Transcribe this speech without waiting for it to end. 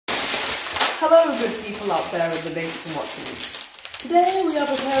Hello good people out there in the basement watching this. Today we are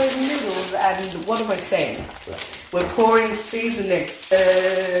preparing noodles and what am I saying? We're pouring seasoning.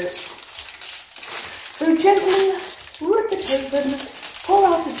 So gently rip it open, pour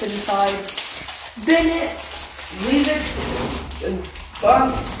out its insides, bin it, leave it, and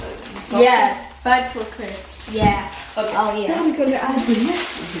burn. Yeah, burn to a crisp. Yeah. Okay. Oh yeah. Now we're going to add the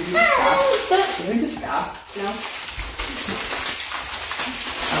next ingredient. Can we just start? No.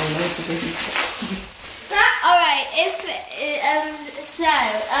 Alright,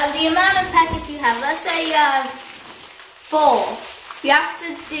 the amount of packets you have, let's say you have 4. You have to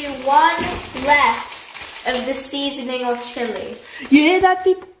do 1 less of the seasoning or chili. You hear that,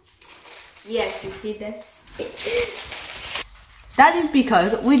 people? Yes, you hear that. That is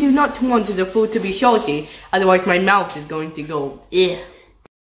because we do not want the food to be salty, otherwise my mouth is going to go, eh.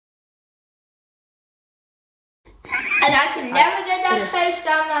 And I can never get that taste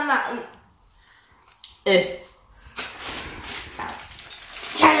down my mouth.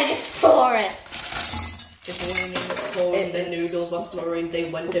 Trying to just pour it. This morning, pouring the noodles are snoring, they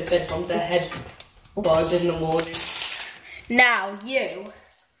went to bed from their head bud in the morning. Now, you.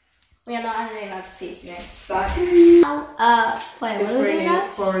 We are not adding enough seasoning. Wait, Wait, it's raining,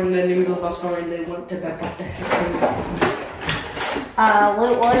 pouring the noodles are snoring, they went to bed from their head.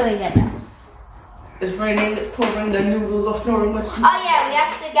 What do we get now? It's raining, it's pouring, the noodles are snoring. Oh yeah, we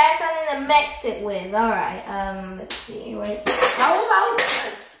have to get something to mix it with. Alright, let's see. Wait. How about a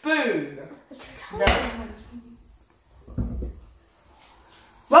spoon? No.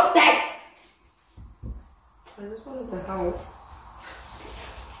 What's that? I just wanted to help.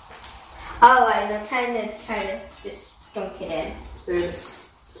 Alright, now trying to just dunk it in.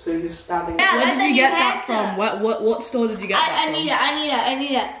 So you're stabbing. Yeah, Where did you get that from? What store did you get that from? I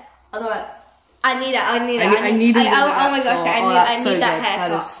need it. Otherwise, I need it. I need it. Oh my gosh, I need that haircut.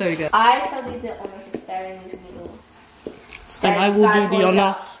 That is so good. I shall do the honor of staring these noodles. And I will do the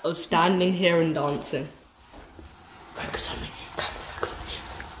honor of standing here and dancing. Focus on me.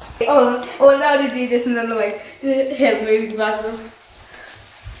 Oh, now to do this another way. Here, move back.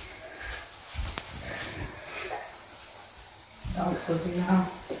 Dance with me now.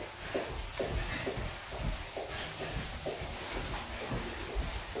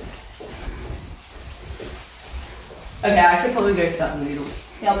 Okay, I should probably go start the noodles.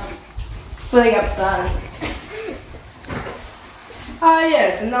 Yep. Filling up done. Ah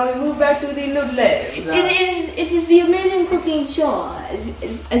yes, and now we move back to the noodles. It is the amazing cooking show, as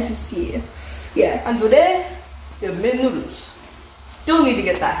you see. Yeah. And today, we have made noodles. Still need to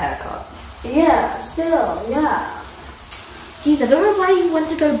get that haircut. Yeah, still, yeah. Jeez, I don't know why you want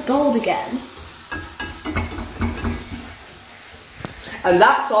to go bald again. And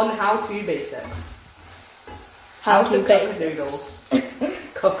that's on how to basics. How to cook noodles.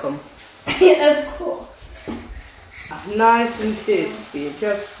 Cook them. Yeah, of course. Nice and crispy,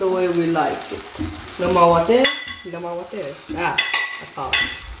 just the way we like it. No matter what it is, no matter what it is. Ah, that's hard.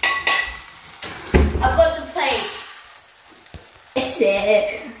 I've got the plates. It's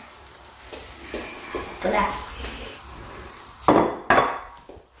it.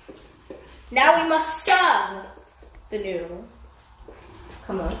 Now we must serve the noodle.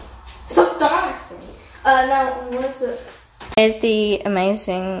 Come on. Stop dancing. Now, what's it? Here's the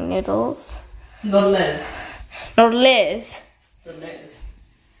amazing noodles. Noodles. Noodles. Noodles.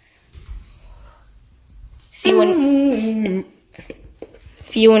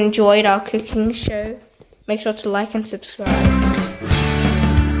 If you enjoyed our cooking show, make sure to like and subscribe.